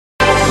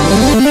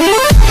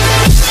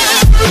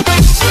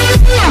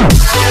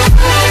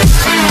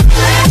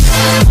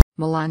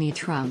Melania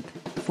Trump,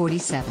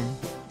 47,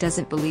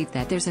 doesn't believe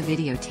that there's a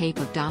videotape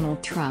of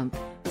Donald Trump,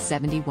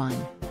 71,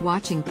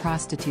 watching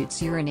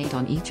prostitutes urinate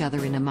on each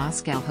other in a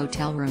Moscow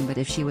hotel room, but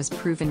if she was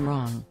proven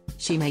wrong,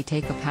 she may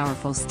take a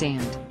powerful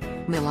stand.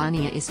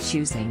 Melania is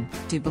choosing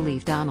to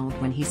believe Donald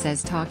when he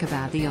says talk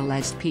about the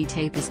alleged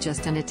P-tape is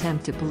just an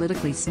attempt to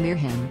politically smear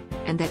him,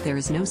 and that there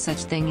is no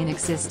such thing in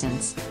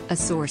existence, a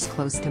source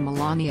close to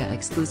Melania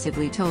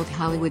exclusively told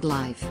Hollywood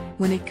Life.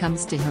 When it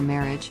comes to her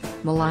marriage,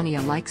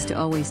 Melania likes to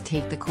always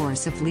take the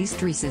course of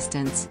least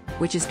resistance,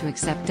 which is to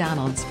accept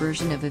Donald's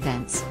version of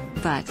events.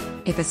 But,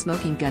 if a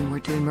smoking gun were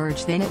to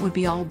emerge, then it would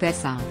be all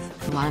bets off.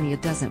 Melania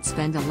doesn't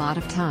spend a lot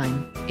of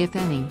time, if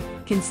any,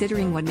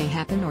 considering what may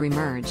happen or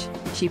emerge.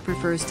 She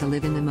prefers to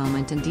live in the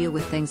moment and deal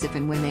with things if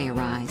and when they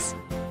arise.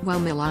 While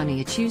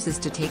Melania chooses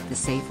to take the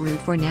safe route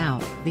for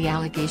now, the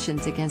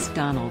allegations against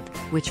Donald,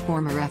 which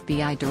former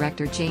FBI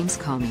Director James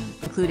Comey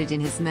included in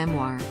his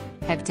memoir,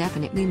 have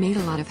definitely made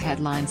a lot of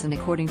headlines, and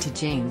according to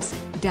James,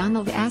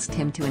 Donald asked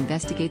him to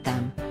investigate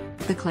them.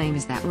 The claim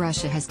is that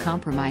Russia has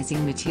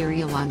compromising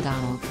material on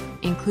Donald,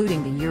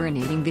 including the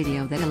urinating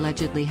video that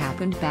allegedly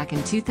happened back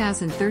in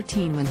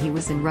 2013 when he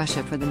was in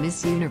Russia for the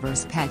Miss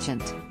Universe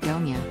pageant.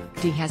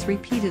 He has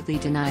repeatedly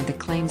denied the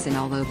claims, and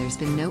although there's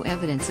been no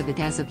evidence of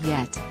it as of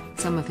yet,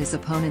 some of his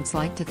opponents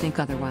like to think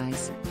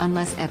otherwise.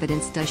 Unless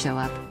evidence does show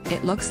up,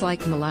 it looks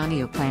like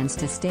Melania plans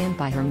to stand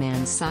by her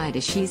man's side,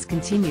 as she's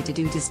continued to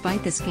do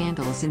despite the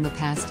scandals in the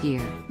past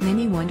year.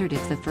 Many wondered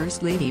if the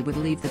First Lady would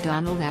leave the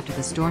Donald after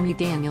the Stormy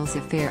Daniels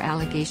affair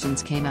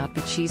allegations came out,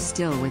 but she's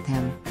still with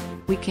him.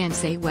 We can't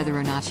say whether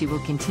or not she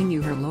will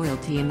continue her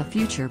loyalty in the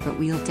future, but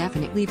we'll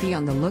definitely be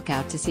on the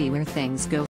lookout to see where things go.